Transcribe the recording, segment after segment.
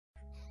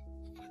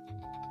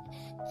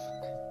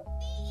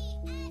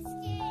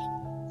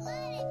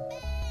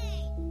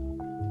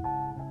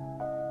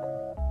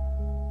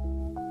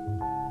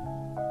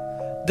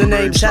The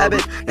name's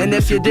Habit, and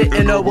if you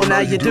didn't know, well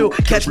now you do.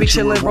 Catch me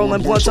chillin',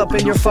 rolling blunts up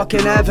in your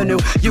fucking avenue.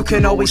 You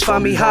can always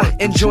find me high,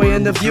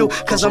 enjoying the view,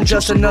 cause I'm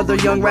just another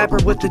young rapper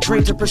with a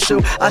dream to pursue.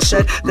 I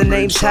said the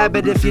name's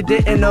Habit, if you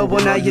didn't know,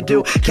 well now you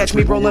do. Catch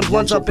me rolling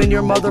blunts up in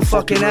your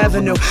motherfucking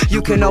avenue.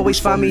 You can always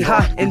find me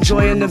high,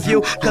 enjoying the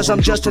view, cause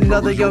I'm just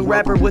another young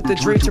rapper with a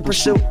dream to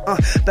pursue.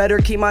 Better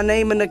keep my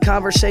name in the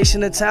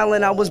conversation of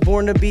talent. I was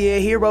born to be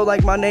a hero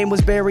like my name was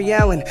Barry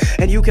Allen.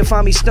 And you can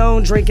find me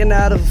stoned, drinking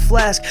out of a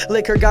flask.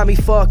 Liquor got me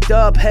fucked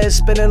up, head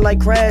spinning like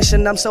Crash.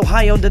 And I'm so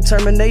high on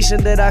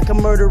determination that I can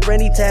murder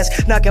any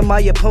task, knocking my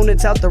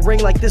opponents out the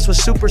ring like this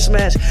was Super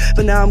Smash.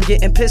 But now I'm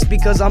getting pissed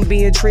because I'm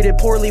being treated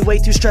poorly. Way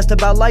too stressed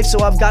about life, so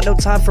I've got no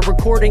time for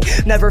recording.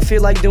 Never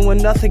feel like doing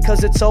nothing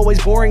cause it's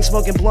always boring.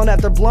 Smoking blunt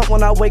after blunt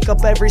when I wake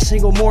up every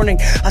single morning.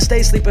 I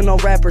stay sleeping on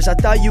rappers, I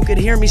thought you could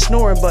hear me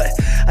snoring, but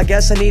I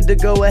guess I need to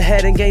go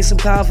ahead and gain some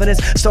confidence.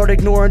 Start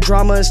ignoring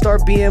drama and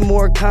start being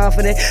more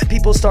confident.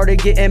 People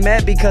started getting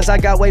mad because I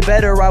got way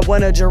better. I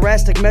went a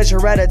drastic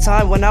measure at a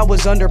time when I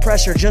was under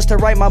pressure, just to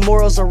write my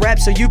morals of rap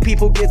so you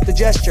people get the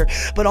gesture.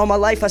 But all my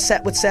life I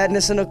sat with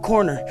sadness in a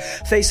corner,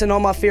 facing all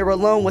my fear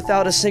alone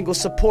without a single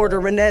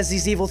supporter. And as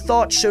these evil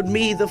thoughts showed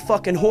me the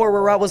fucking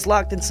horror, I was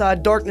locked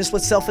inside darkness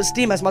with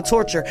self-esteem as my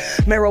torture.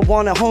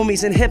 Marijuana,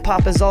 homies, and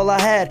hip-hop is all I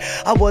had.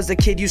 I was the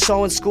kid you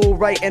saw in school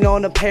writing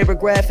on a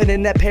paragraph, and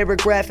in that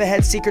paragraph it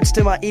had secrets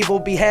to my evil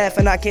behalf.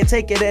 And I can't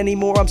take it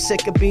anymore, I'm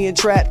sick of being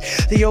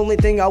trapped. The only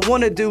thing I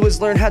wanna do is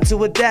learn how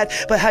to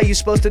adapt. But how you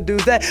supposed to do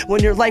that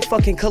when your life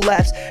fucking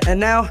collapsed? And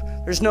now,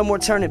 there's no more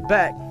turning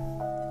back.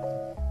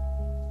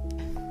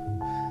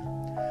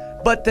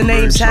 But the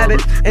name's Habit,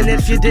 and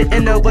if you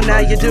didn't know, well now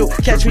you do.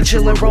 Catch me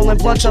chillin', rolling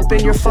blunts up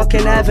in your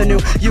fucking avenue.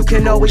 You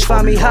can always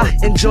find me high,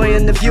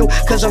 enjoying the view,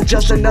 cause I'm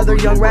just another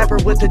young rapper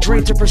with a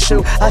dream to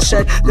pursue. I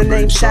said the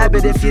name's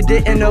Habit, if you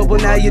didn't know, well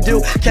now you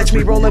do. Catch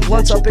me rolling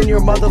blunts up in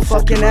your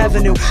motherfucking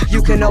avenue.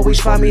 You can always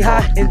find me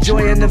high,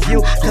 enjoying the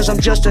view, cause I'm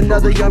just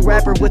another young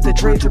rapper with a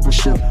dream to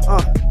pursue.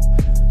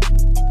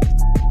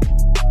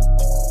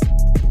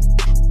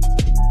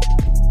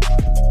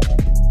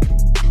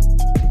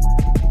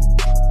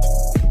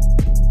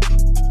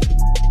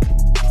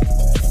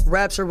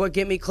 Raps are what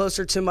get me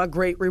closer to my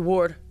great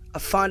reward. I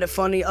find it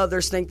funny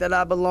others think that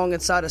I belong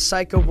inside a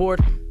psycho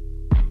ward.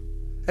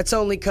 That's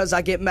only cause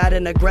I get mad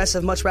and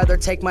aggressive. Much rather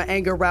take my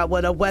anger out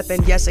with a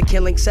weapon. Yes, a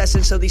killing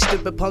session so these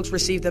stupid punks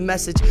receive the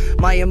message.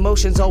 My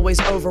emotions always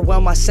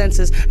overwhelm my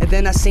senses, and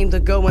then I seem to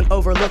go and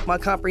overlook my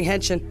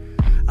comprehension.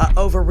 I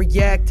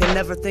overreact and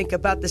never think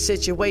about the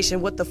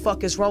situation. What the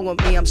fuck is wrong with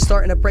me? I'm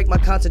starting to break my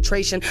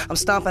concentration. I'm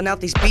stomping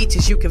out these beats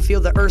as you can feel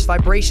the earth's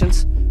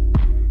vibrations.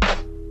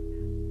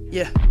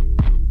 Yeah.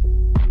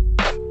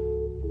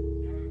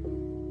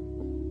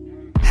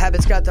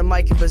 Habit's got the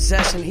mic in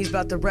possession, he's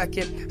about to wreck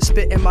it.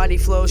 Spitting mighty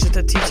flows just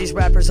to teach these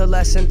rappers a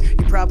lesson.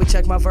 You probably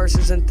check my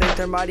verses and think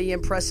they're mighty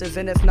impressive,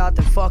 and if not,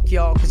 then fuck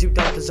y'all, cause you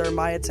don't deserve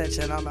my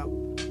attention. I'm out.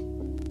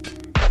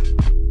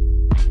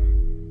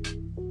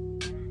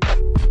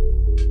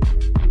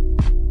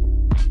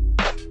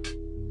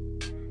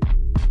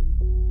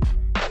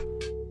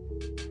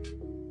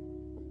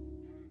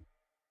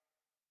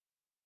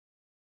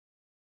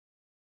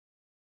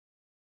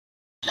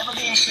 Never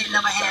get shit,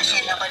 never have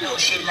shit, never do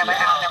shit, never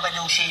out, never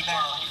do shit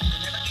now.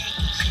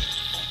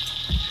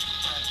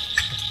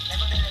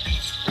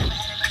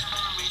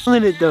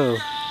 Killing it though.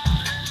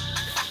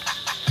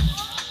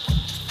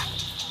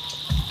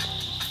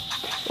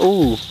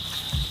 Ooh,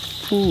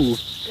 ooh,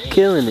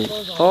 killing it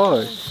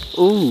hard.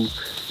 Ooh,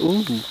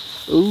 ooh,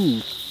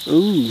 ooh,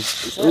 ooh,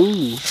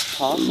 ooh.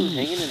 Possum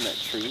hanging in that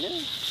tree now?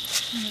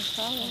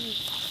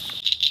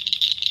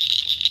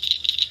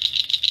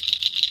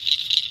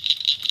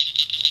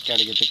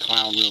 Gotta get the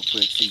cloud real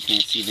quick so you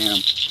can't see them.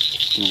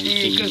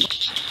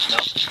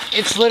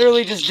 It's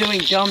literally just doing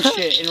dumb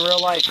shit in real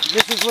life.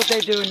 This is what they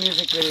do in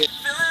music videos.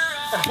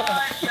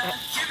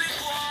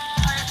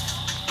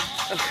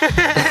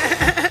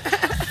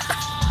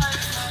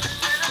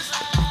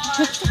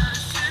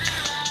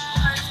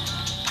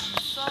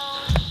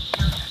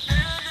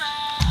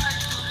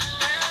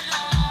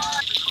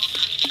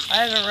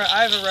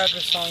 I haven't rapped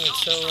this song in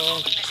so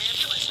long.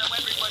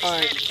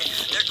 Alright.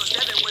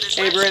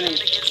 Hey, Brittany.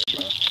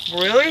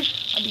 Really?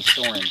 I'd be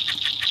soaring.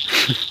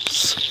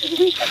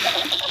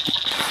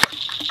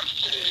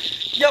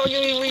 Y'all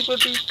give me weak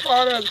with these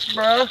products,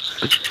 bro.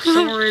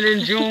 Soaring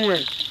and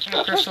enjoying.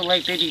 Crystal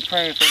Lake, they be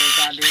praying for their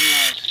goddamn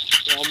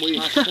lives. Well, I'm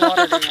weak. I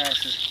slaughtered their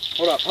asses.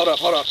 Hold up, hold up,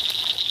 hold up.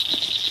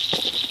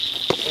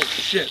 Oh,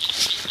 shit.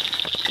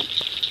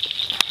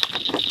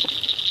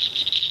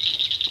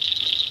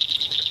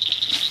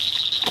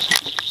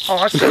 Oh,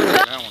 I see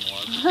that one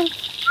was.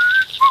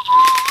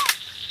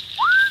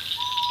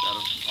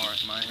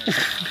 Alright, my hair.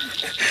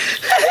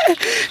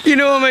 You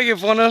know what I'm making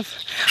fun of?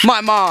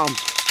 My mom.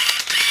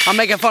 I'm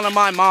making fun of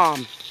my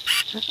mom.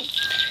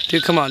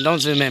 Dude, come on, don't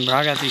zoom in, bro.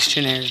 I got these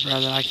chin hairs, bro,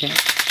 that I can't.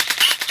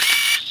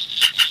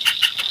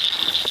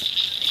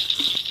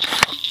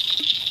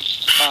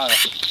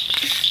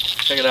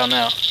 Check it out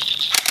now.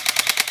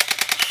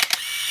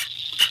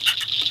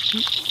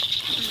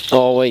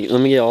 Oh wait,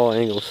 let me get all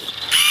angles.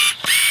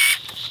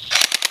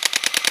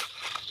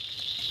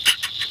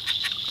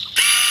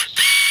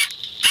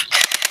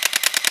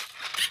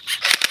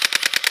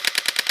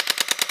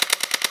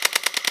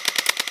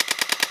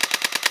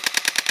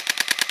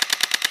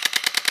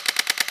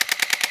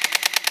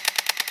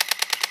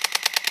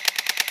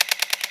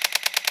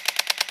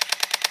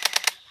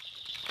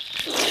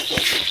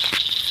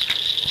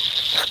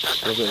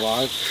 Was it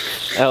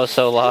live? That was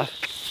so live.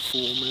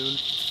 Full moon.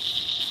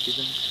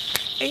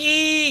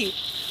 Hey!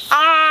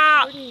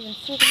 Ah!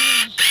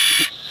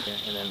 Yeah,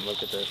 and then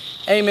look at the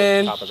Hey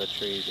man, top of the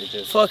trees. It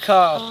just fuck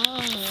off.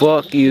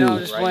 Fuck you. No, I'm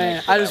just right playing.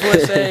 next to I just that want to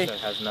one say, that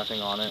has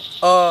nothing on it.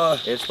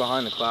 it's It's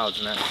behind the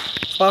clouds now.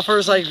 my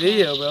first like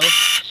video, bro.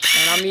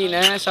 And I'm eating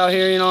ass out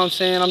here, you know what I'm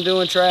saying? I'm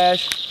doing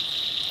trash.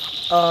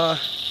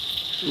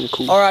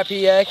 Cool.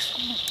 R.I.P. X.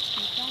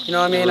 You know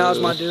what I mean? That was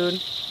my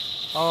dude.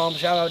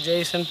 Shout out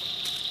Jason.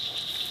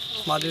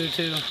 My dude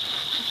too.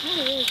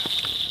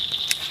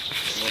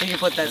 You can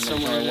put that And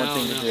there's somewhere only one now.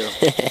 thing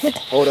to do.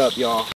 Hold up, y'all.